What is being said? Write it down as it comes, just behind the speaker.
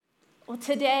Well,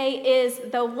 today is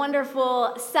the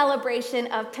wonderful celebration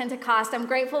of Pentecost. I'm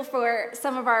grateful for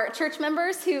some of our church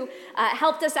members who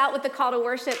helped us out with the call to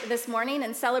worship this morning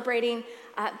and celebrating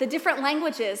the different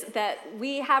languages that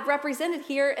we have represented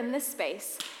here in this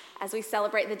space as we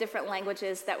celebrate the different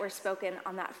languages that were spoken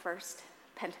on that first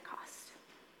Pentecost.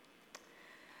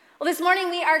 Well, this morning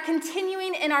we are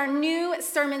continuing in our new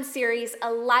sermon series, A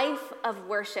Life of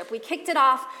Worship. We kicked it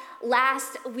off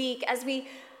last week as we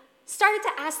started to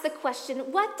ask the question,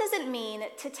 what does it mean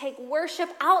to take worship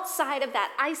outside of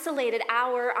that isolated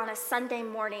hour on a Sunday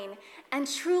morning and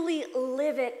truly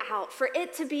live it out, for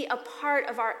it to be a part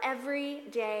of our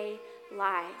everyday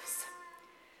lives?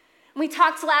 We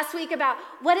talked last week about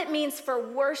what it means for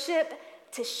worship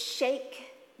to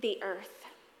shake the earth.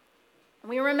 And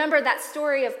we remember that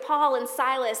story of Paul and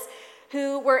Silas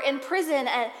who were in prison,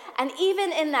 and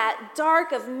even in that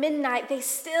dark of midnight, they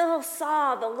still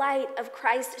saw the light of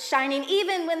Christ shining.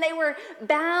 Even when they were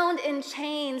bound in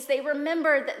chains, they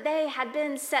remembered that they had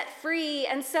been set free,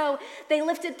 and so they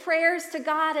lifted prayers to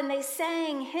God, and they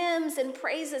sang hymns and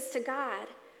praises to God.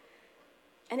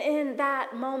 And in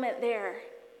that moment there,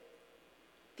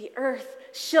 the earth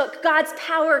shook. God's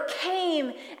power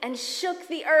came and shook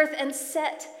the earth and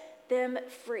set them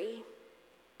free.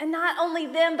 And not only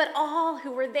them, but all who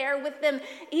were there with them,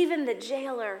 even the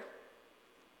jailer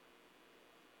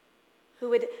who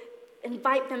would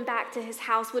invite them back to his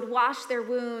house, would wash their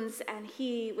wounds, and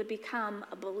he would become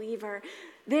a believer.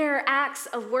 Their acts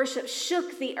of worship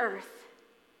shook the earth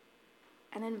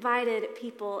and invited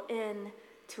people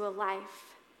into a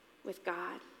life with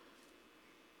God.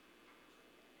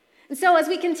 And so as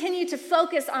we continue to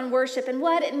focus on worship and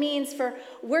what it means for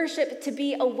worship to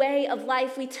be a way of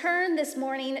life, we turn this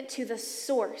morning to the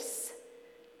source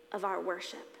of our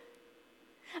worship.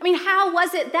 I mean, how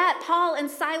was it that Paul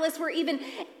and Silas were even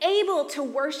able to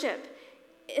worship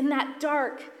in that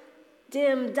dark,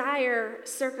 dim, dire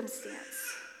circumstance?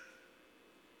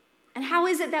 And how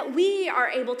is it that we are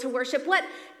able to worship? What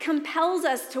compels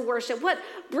us to worship? What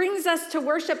brings us to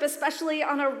worship, especially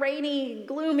on a rainy,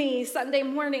 gloomy Sunday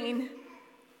morning?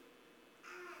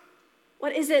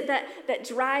 What is it that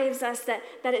drives us,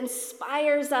 that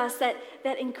inspires us, that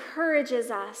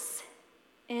encourages us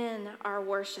in our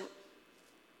worship?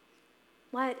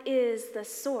 What is the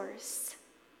source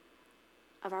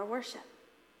of our worship?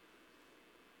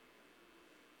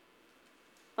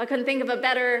 I couldn't think of a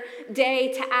better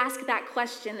day to ask that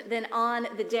question than on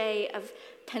the day of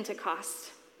Pentecost.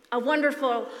 A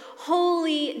wonderful,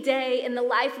 holy day in the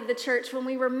life of the church when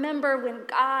we remember when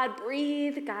God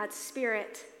breathed God's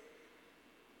Spirit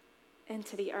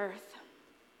into the earth.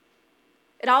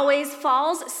 It always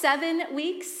falls 7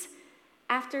 weeks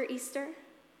after Easter.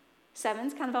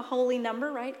 7's kind of a holy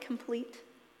number, right? Complete.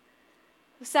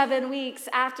 7 weeks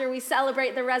after we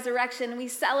celebrate the resurrection, we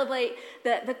celebrate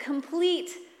the complete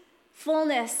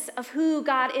fullness of who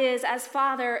God is as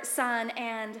Father, Son,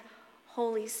 and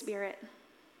Holy Spirit.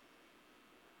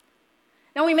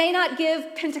 Now, we may not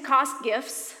give Pentecost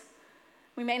gifts.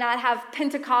 We may not have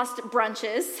Pentecost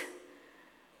brunches.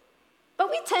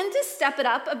 But we tend to step it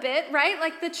up a bit, right?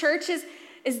 Like the church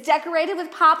is decorated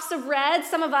with pops of red.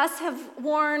 Some of us have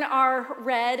worn our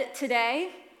red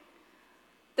today.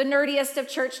 The nerdiest of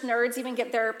church nerds even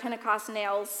get their Pentecost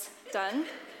nails done.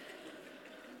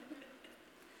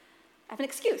 I have an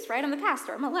excuse, right? I'm the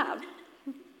pastor. I'm allowed.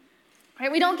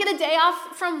 Right? We don't get a day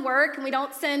off from work, and we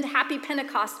don't send happy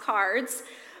Pentecost cards,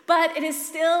 but it is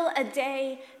still a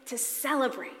day to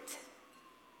celebrate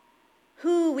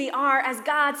who we are as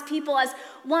God's people, as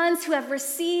ones who have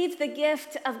received the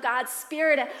gift of God's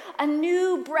Spirit, a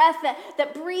new breath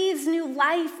that breathes new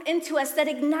life into us, that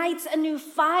ignites a new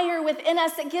fire within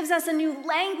us, that gives us a new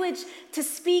language to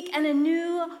speak and a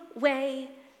new way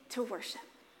to worship.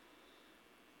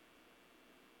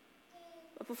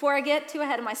 But before I get too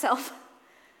ahead of myself,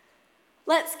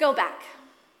 let's go back.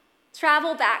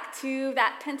 Travel back to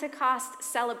that Pentecost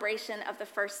celebration of the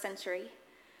first century.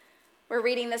 We're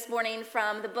reading this morning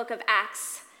from the book of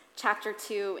Acts, chapter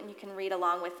 2, and you can read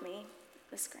along with me on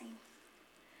the screen.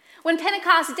 When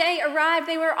Pentecost Day arrived,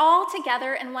 they were all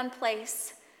together in one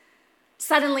place.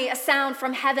 Suddenly, a sound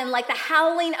from heaven, like the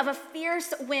howling of a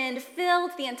fierce wind,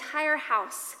 filled the entire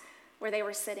house where they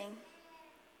were sitting.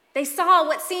 They saw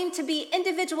what seemed to be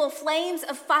individual flames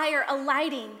of fire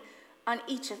alighting on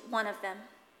each one of them.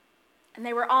 And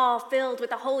they were all filled with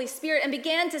the Holy Spirit and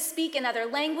began to speak in other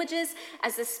languages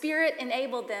as the Spirit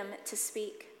enabled them to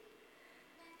speak.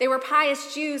 They were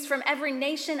pious Jews from every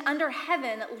nation under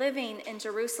heaven living in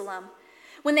Jerusalem.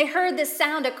 When they heard this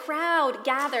sound, a crowd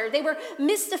gathered. They were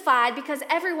mystified because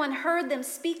everyone heard them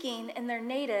speaking in their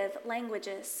native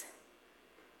languages.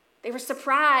 They They were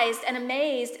surprised and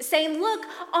amazed, saying, "Look,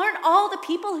 aren't all the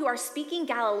people who are speaking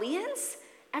Galileans,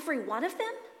 every one of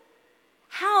them?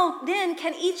 How then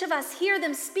can each of us hear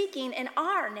them speaking in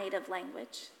our native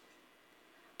language?"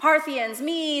 Parthians,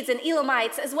 Medes, and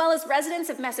Elamites, as well as residents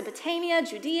of Mesopotamia,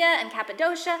 Judea, and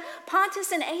Cappadocia,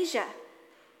 Pontus and Asia,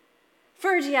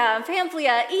 Phrygia and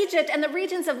Pamphylia, Egypt, and the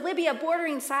regions of Libya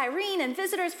bordering Cyrene, and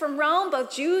visitors from Rome,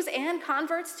 both Jews and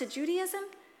converts to Judaism,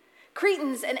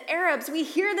 Cretans and Arabs, we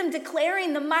hear them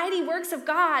declaring the mighty works of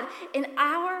God in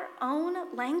our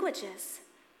own languages.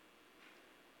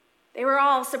 They were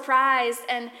all surprised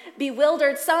and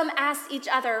bewildered. Some asked each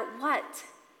other, "What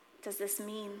does this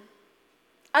mean?"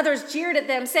 Others jeered at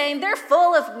them, saying, "They're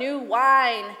full of new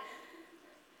wine."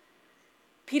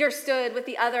 Peter stood with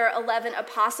the other 11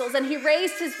 apostles, and he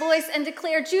raised his voice and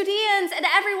declared, "Judeans and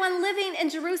everyone living in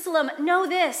Jerusalem, know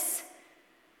this.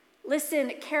 Listen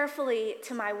carefully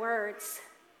to my words.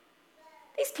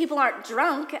 These people aren't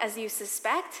drunk, as you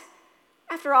suspect.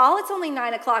 After all, it's only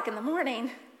 9 o'clock in the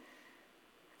morning.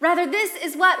 Rather, this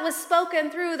is what was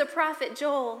spoken through the prophet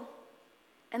Joel.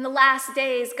 In the last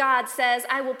days, God says,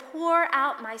 I will pour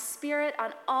out my spirit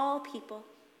on all people.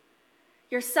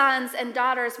 Your sons and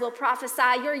daughters will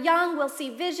prophesy. Your young will see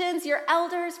visions. Your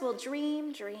elders will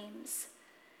dream dreams.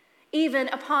 Even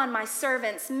upon my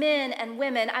servants, men and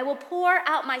women, I will pour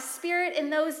out my spirit in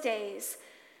those days,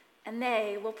 and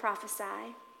they will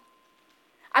prophesy.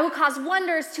 I will cause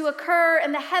wonders to occur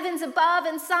in the heavens above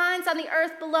and signs on the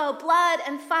earth below, blood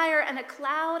and fire and a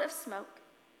cloud of smoke.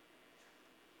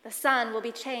 The sun will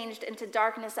be changed into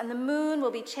darkness, and the moon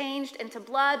will be changed into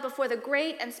blood before the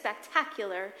great and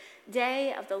spectacular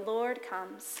day of the Lord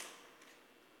comes.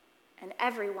 And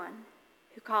everyone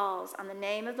who calls on the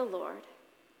name of the Lord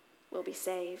will be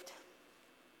saved.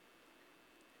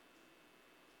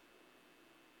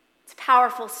 It's a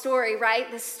powerful story,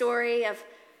 right? This story of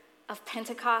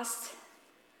Pentecost.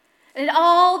 And it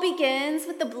all begins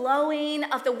with the blowing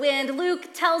of the wind.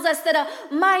 Luke tells us that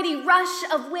a mighty rush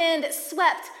of wind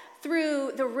swept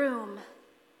through the room.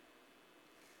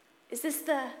 Is this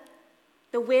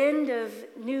the wind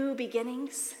of new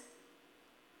beginnings?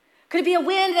 Could it be a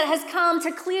wind that has come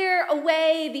to clear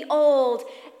away the old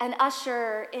and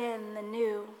usher in the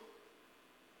new?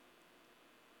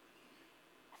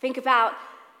 Think about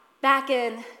back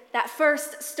in that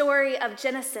first story of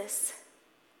Genesis,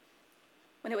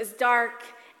 when it was dark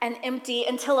and empty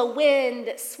until a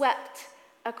wind swept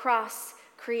across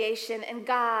creation and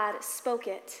God spoke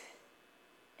it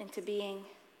into being.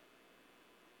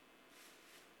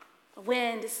 A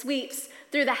wind sweeps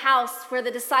through the house where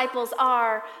the disciples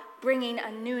are, bringing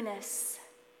a newness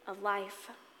of life.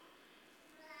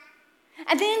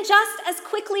 And then just as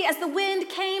quickly as the wind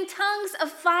came, tongues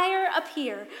of fire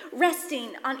appear,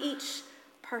 resting on each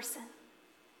person.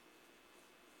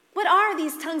 What are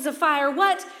these tongues of fire?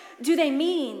 What do they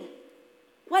mean?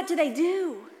 What do they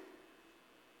do?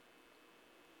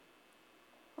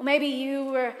 Well, maybe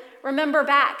you remember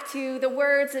back to the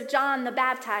words of John the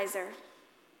Baptizer.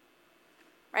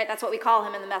 Right? That's what we call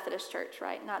him in the Methodist Church,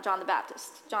 right? Not John the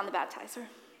Baptist, John the Baptizer.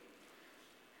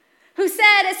 Who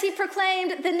said as he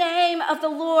proclaimed the name of the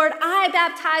Lord, I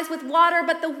baptize with water,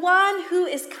 but the one who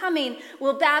is coming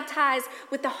will baptize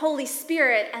with the Holy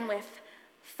Spirit and with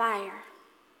fire.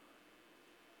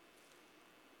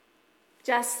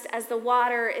 Just as the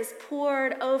water is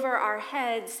poured over our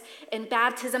heads in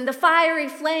baptism, the fiery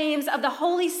flames of the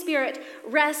Holy Spirit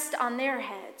rest on their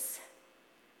heads,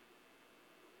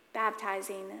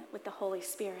 baptizing with the Holy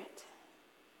Spirit.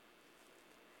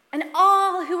 And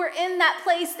all who were in that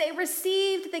place, they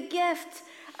received the gift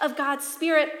of God's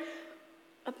Spirit,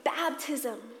 a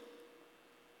baptism,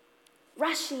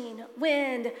 rushing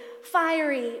wind,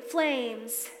 fiery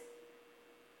flames,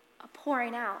 a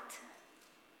pouring out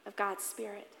of God's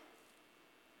Spirit.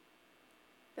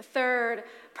 The third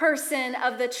person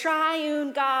of the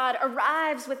triune God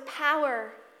arrives with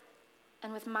power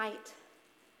and with might,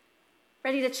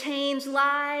 ready to change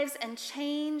lives and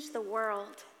change the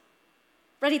world,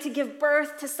 ready to give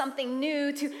birth to something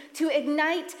new, to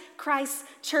ignite Christ's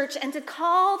church and to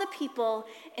call the people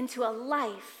into a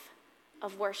life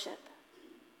of worship.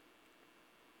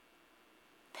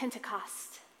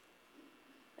 Pentecost,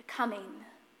 the coming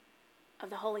of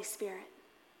the Holy Spirit.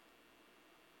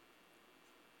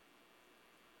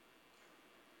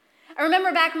 I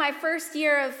remember back my first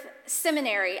year of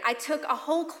seminary, I took a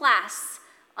whole class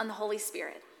on the Holy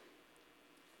Spirit.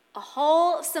 A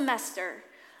whole semester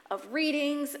of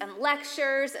readings and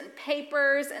lectures and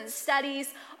papers and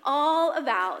studies all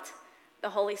about the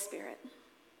Holy Spirit.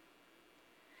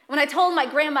 When I told my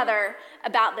grandmother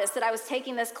about this, that I was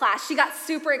taking this class, she got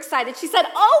super excited. She said,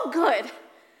 oh, good.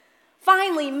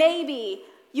 Finally, maybe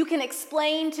you can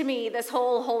explain to me this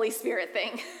whole Holy Spirit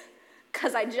thing,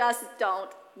 because I just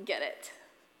don't get it.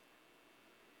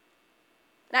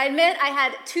 And I admit I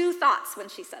had two thoughts when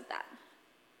she said that.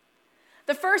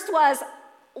 The first was,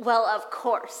 well, of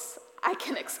course, I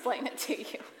can explain it to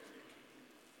you.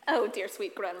 Oh, dear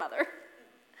sweet grandmother.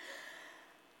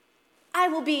 I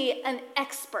will be an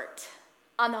expert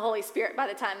on the Holy Spirit by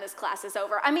the time this class is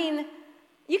over. I mean,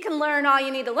 you can learn all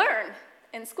you need to learn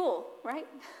in school, right?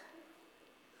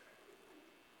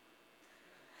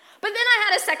 But then I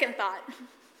had a second thought.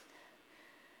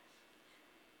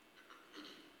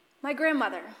 My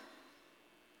grandmother,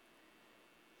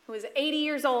 who was 80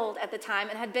 years old at the time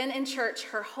and had been in church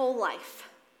her whole life,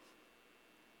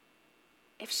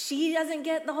 if she doesn't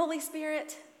get the Holy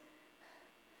Spirit,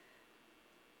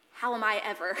 how am I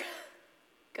ever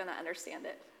going to understand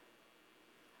it?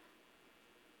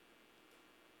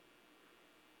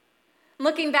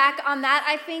 Looking back on that,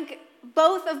 I think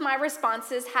both of my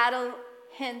responses had a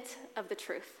hint of the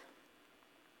truth.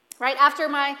 Right after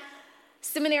my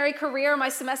seminary career, my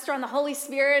semester on the Holy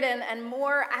Spirit and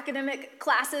more academic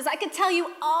classes, I could tell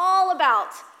you all about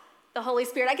the Holy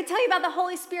Spirit. I could tell you about the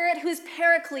Holy Spirit who is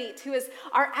Paraclete, who is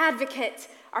our advocate,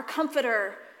 our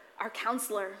comforter, our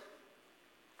counselor.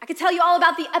 I could tell you all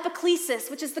about the epiclesis,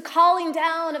 which is the calling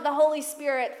down of the Holy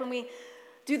Spirit when we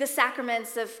do the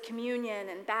sacraments of communion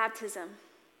and baptism.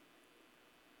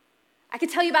 I could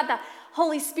tell you about the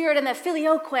Holy Spirit and the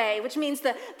filioque, which means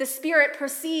the Spirit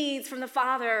proceeds from the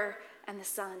Father and the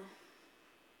Son.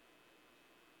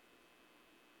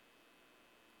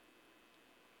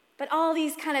 But all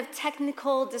these kind of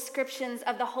technical descriptions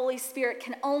of the Holy Spirit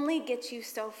can only get you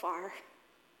so far.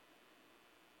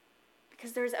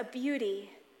 Because there's a beauty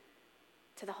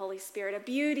to the Holy Spirit, a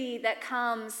beauty that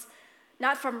comes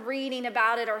not from reading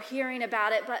about it or hearing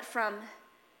about it, but from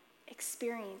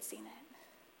experiencing it,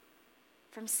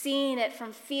 from seeing it,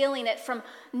 from feeling it, from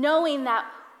knowing that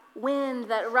wind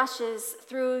that rushes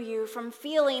through you, from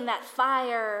feeling that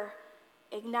fire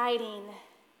igniting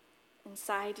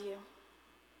inside you.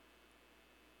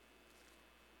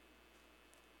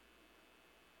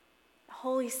 The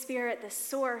Holy Spirit, the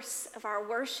source of our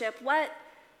worship, what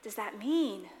does that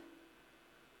mean?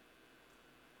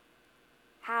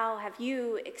 How have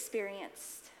you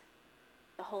experienced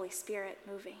the Holy Spirit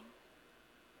moving?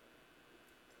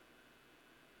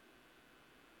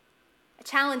 I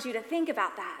challenge you to think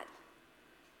about that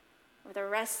over the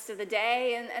rest of the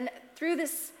day and through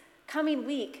this coming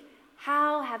week.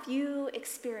 How have you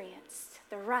experienced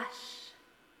the rush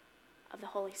of the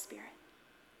Holy Spirit?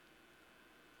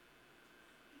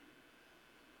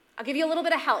 I'll give you a little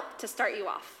bit of help to start you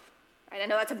off. Right? I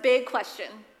know that's a big question,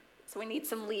 so we need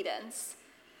some lead-ins.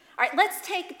 All right, let's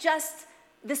take just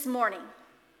this morning,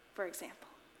 for example.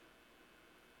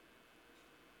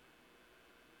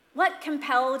 What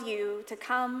compelled you to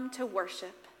come to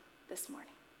worship this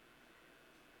morning?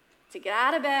 To get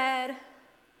out of bed,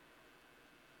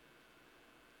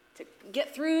 to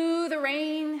get through the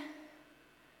rain,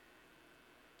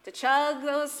 to chug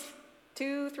those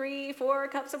 2, 3, 4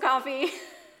 cups of coffee,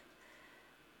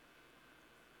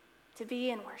 to be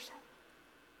in worship.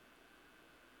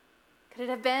 Could it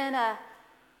have been a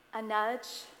nudge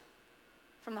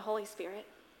from the Holy Spirit?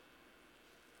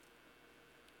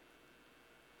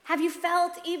 Have you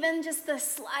felt even just the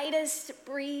slightest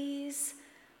breeze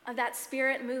of that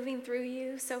Spirit moving through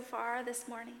you so far this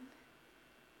morning?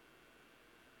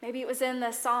 Maybe it was in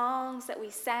the songs that we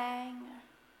sang,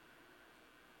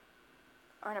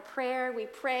 or in a prayer we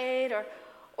prayed,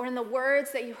 or in the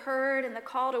words that you heard in the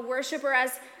call to worship, or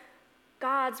as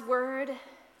God's word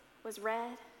was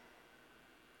read.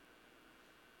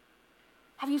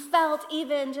 Have you felt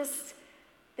even just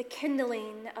the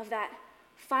kindling of that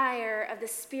fire of the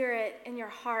Spirit in your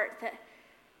heart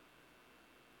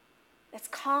that's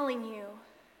calling you,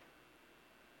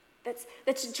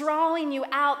 that's drawing you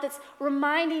out, that's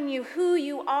reminding you who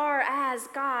you are as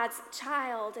God's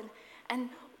child, and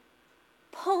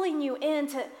pulling you in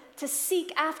to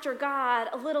seek after God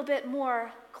a little bit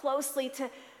more closely,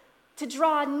 to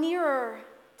draw nearer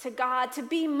to God, to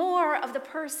be more of the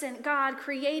person God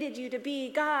created you to be,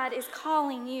 God is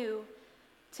calling you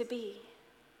to be.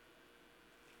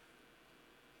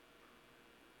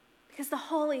 Because the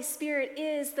Holy Spirit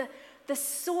is the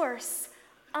source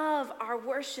of our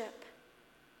worship.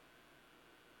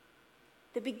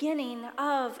 the beginning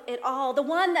of it all, the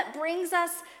one that brings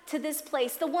us to this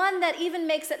place, the one that even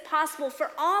makes it possible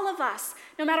for all of us,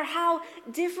 no matter how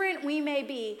different we may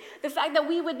be, the fact that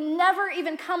we would never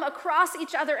even come across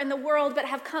each other in the world, but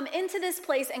have come into this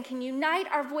place and can unite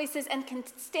our voices and can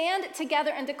stand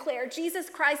together and declare Jesus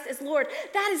Christ is Lord.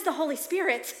 That is the Holy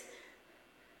Spirit.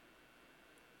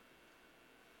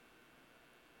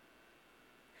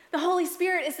 The Holy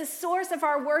Spirit is the source of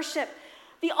our worship,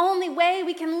 the only way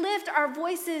we can lift our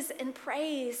voices in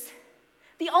praise,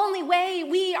 the only way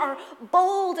we are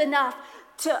bold enough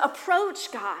to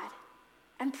approach God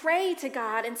and pray to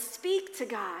God and speak to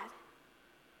God.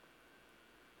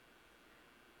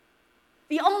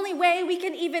 The only way we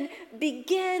can even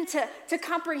begin to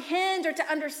comprehend or to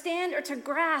understand or to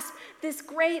grasp this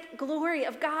great glory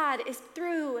of God is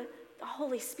through the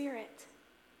Holy Spirit.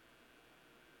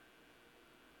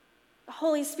 The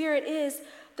Holy Spirit is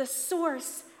the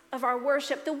source of our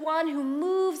worship, the one who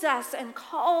moves us and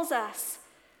calls us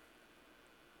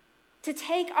to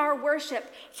take our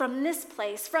worship from this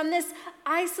place, from this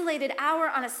isolated hour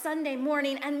on a Sunday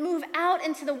morning, and move out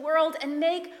into the world and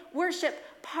make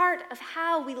worship part of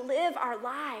how we live our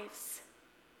lives.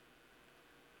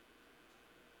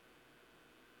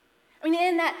 I mean,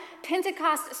 in that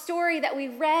Pentecost story that we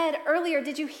read earlier,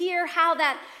 did you hear how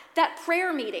that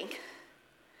prayer meeting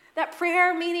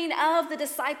of the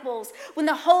disciples, when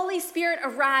the Holy Spirit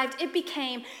arrived, it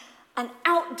became an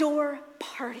outdoor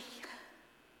party.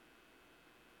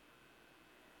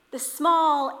 The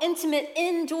small, intimate,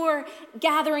 indoor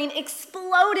gathering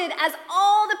exploded as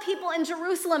all the people in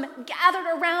Jerusalem gathered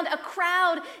around. A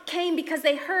crowd came because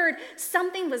they heard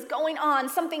something was going on,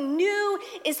 something new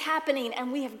is happening,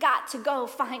 and we have got to go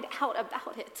find out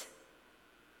about it.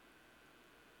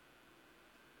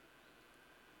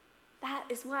 That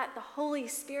is what the Holy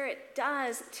Spirit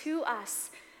does to us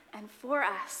and for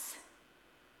us.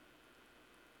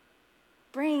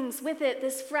 Brings with it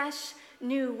this fresh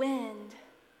new wind,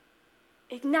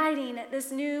 igniting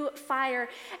this new fire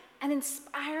and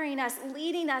inspiring us,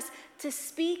 leading us to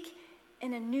speak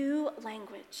in a new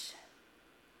language,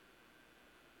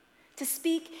 to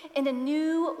speak in a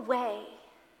new way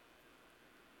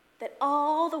that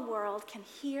all the world can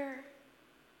hear,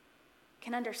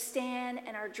 can understand,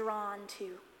 and are drawn to.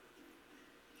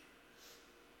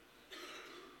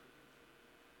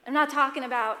 I'm not talking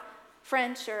about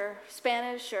French or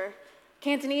Spanish or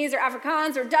Cantonese or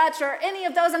Afrikaans or Dutch or any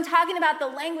of those. I'm talking about the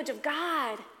language of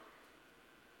God.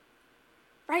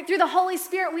 Right? Through the Holy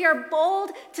Spirit, we are bold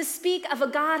to speak of a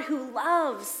God who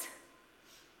loves,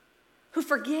 who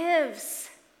forgives,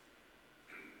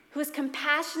 who is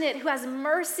compassionate, who has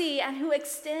mercy, and who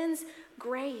extends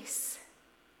grace.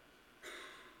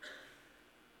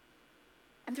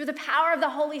 And through the power of the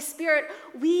Holy Spirit,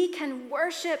 we can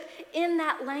worship in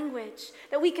that language,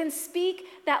 that we can speak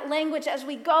that language as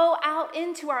we go out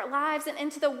into our lives and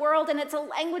into the world, and it's a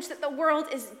language that the world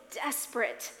is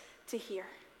desperate to hear.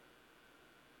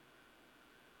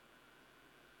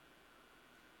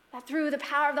 That through the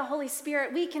power of the Holy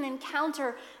Spirit, we can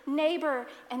encounter neighbor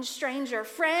and stranger,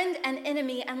 friend and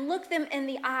enemy, and look them in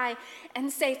the eye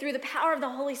and say, through the power of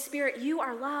the Holy Spirit, you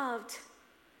are loved.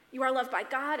 You are loved by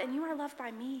God, and you are loved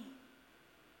by me.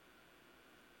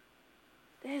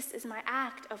 This is my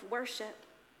act of worship.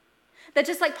 That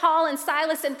just like Paul and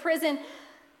Silas in prison,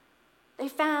 they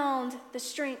found the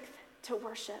strength to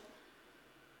worship.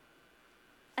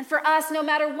 And for us, no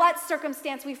matter what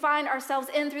circumstance we find ourselves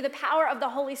in, through the power of the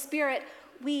Holy Spirit,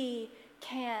 we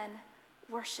can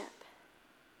worship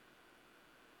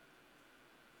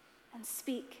and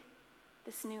speak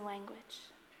this new language.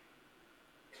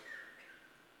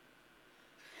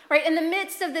 Right, in the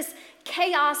midst of this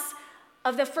chaos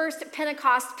of the first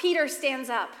Pentecost, Peter stands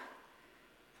up.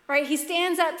 Right, he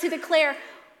stands up to declare,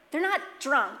 they're not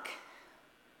drunk.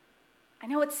 I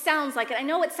know it sounds like it. I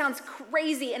know it sounds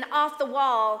crazy and off the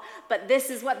wall, but this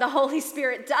is what the Holy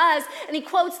Spirit does. And he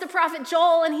quotes the prophet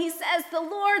Joel, and he says, the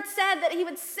Lord said that he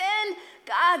would send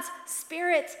God's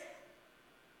Spirit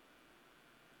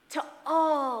to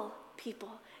all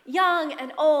people. Young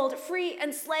and old, free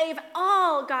and slave,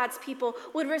 all God's people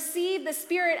would receive the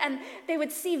Spirit, and they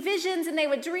would see visions, and they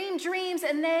would dream dreams,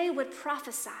 and they would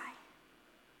prophesy.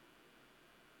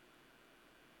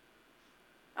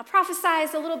 Now, prophesy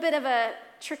is a little bit of a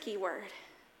tricky word.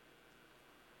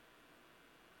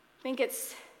 I think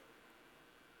it's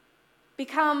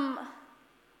become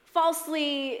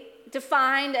falsely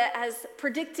defined as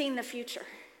predicting the future.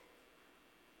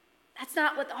 That's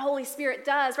not what the Holy Spirit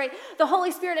does, right? The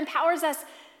Holy Spirit empowers us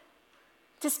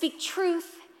to speak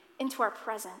truth into our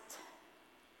present,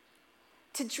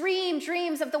 to dream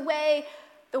dreams of the way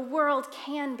the world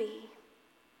can be,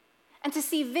 and to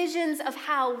see visions of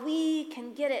how we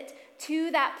can get it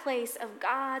to that place of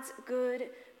God's good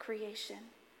creation,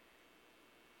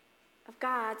 of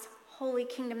God's holy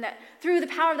kingdom, that through the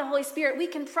power of the Holy Spirit, we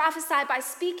can prophesy by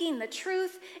speaking the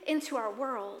truth into our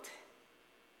world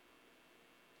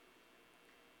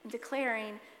and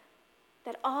declaring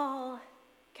that all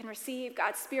can receive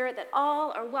God's Spirit, that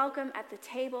all are welcome at the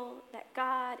table, that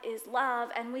God is love,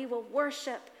 and we will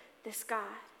worship this God,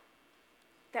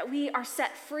 that we are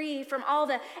set free from all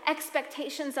the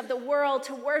expectations of the world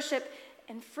to worship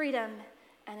in freedom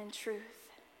and in truth.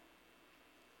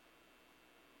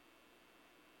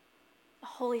 The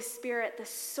Holy Spirit, the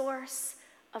source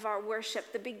of our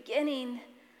worship, the beginning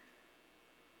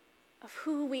of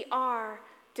who we are,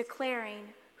 declaring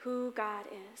who God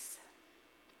is.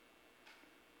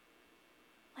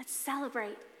 Let's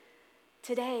celebrate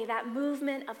today that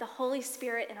movement of the Holy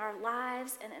Spirit in our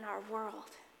lives and in our world.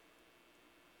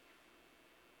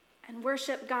 And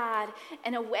worship God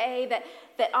in a way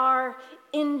that our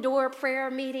indoor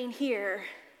prayer meeting here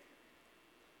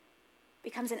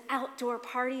becomes an outdoor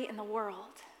party in the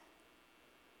world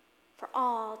for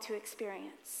all to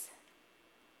experience.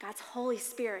 God's Holy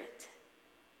Spirit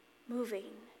moving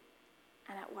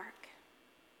and at work.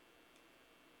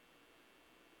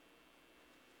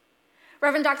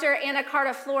 Reverend Dr. Anna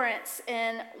Carta Florence,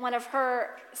 in one of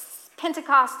her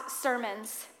Pentecost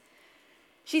sermons,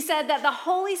 she said that the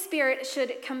Holy Spirit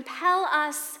should compel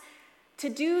us to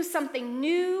do something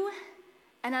new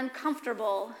and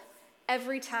uncomfortable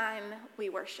every time we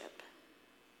worship.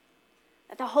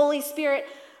 That the Holy Spirit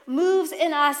moves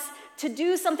in us to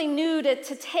do something new,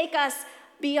 to take us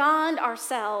beyond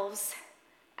ourselves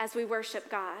as we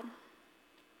worship God.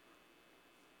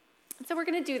 And so we're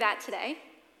going to do that today.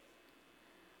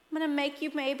 I'm going to make you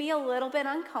maybe a little bit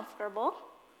uncomfortable,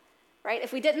 right?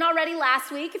 If we didn't already last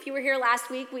week, if you were here last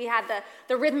week, we had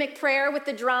the rhythmic prayer with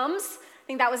the drums. I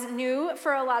think that was new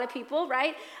for a lot of people,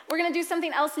 right? We're going to do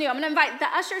something else new. I'm going to invite the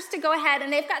ushers to go ahead,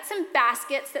 and they've got some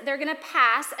baskets that they're going to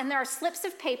pass, and there are slips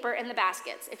of paper in the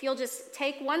baskets. If you'll just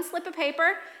take one slip of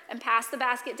paper and pass the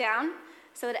basket down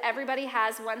so that everybody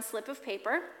has one slip of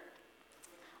paper.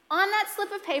 On that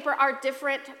slip of paper are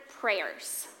different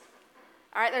prayers.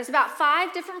 All right, there's about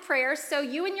 5 different prayers, so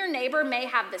you and your neighbor may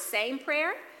have the same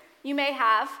prayer. You may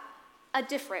have a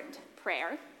different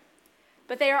prayer.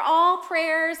 But they are all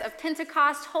prayers of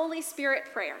Pentecost, Holy Spirit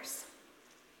prayers.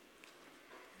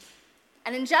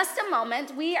 And in just a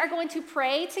moment, we are going to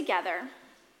pray together.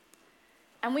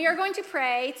 And we are going to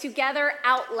pray together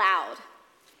out loud.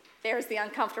 There's the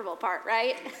uncomfortable part,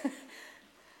 right?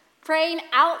 Praying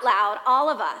out loud, all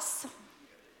of us.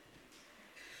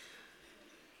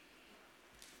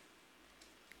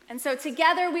 And so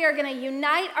together we are going to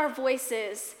unite our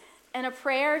voices in a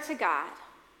prayer to God.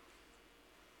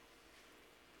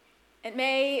 It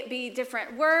may be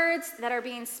different words that are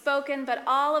being spoken, but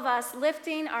all of us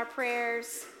lifting our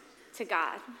prayers to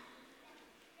God.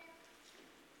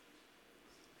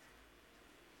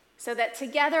 So that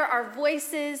together our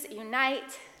voices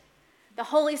unite, the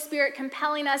Holy Spirit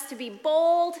compelling us to be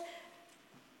bold,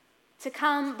 to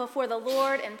come before the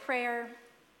Lord in prayer.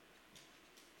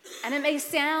 And it may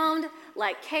sound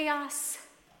like chaos.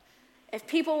 If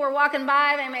people were walking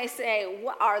by, they may say,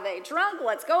 are they drunk?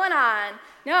 What's going on?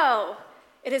 No,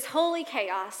 it is holy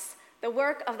chaos, the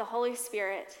work of the Holy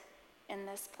Spirit in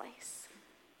this place.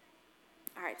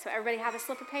 All right, so everybody have a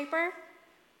slip of paper?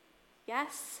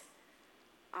 Yes?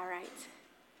 All right.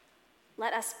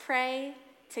 Let us pray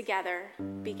together.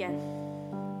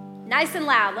 Begin. Nice and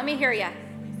loud. Let me hear you.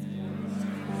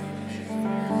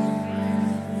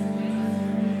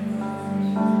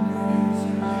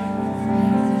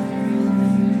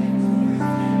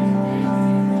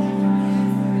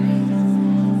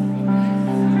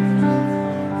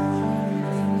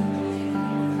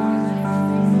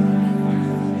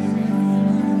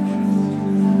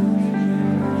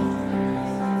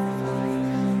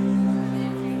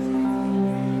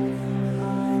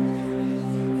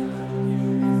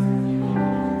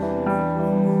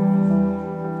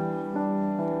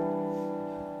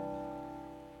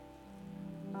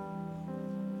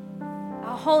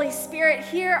 Holy Spirit,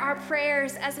 hear our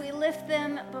prayers as we lift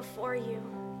them before you.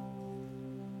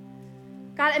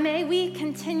 God, and may we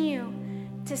continue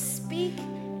to speak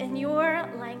in your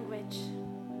language,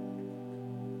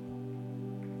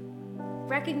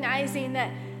 recognizing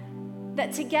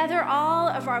that together all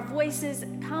of our voices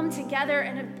come together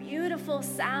in a beautiful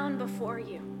sound before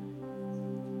you.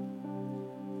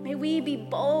 May we be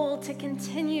bold to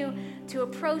continue to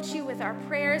approach you with our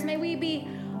prayers. May we be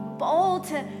bold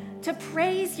to to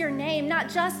praise your name, not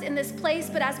just in this place,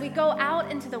 but as we go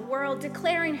out into the world,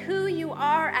 declaring who you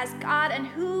are as God and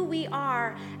who we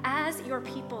are as your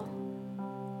people.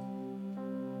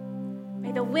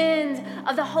 May the wind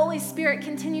of the Holy Spirit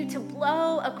continue to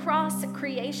blow across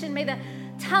creation. May the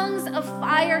tongues of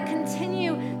fire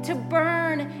continue to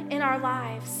burn in our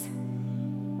lives.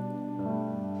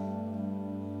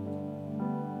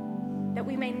 That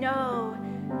we may know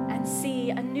and see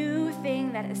a new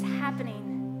thing that is happening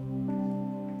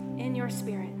in your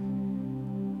Spirit.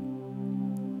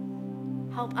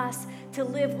 Help us to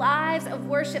live lives of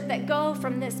worship that go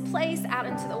from this place out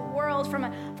into the world, from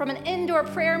an indoor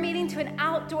prayer meeting to an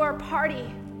outdoor party,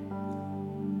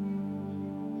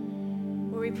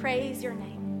 where we praise your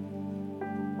name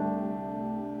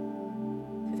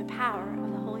through the power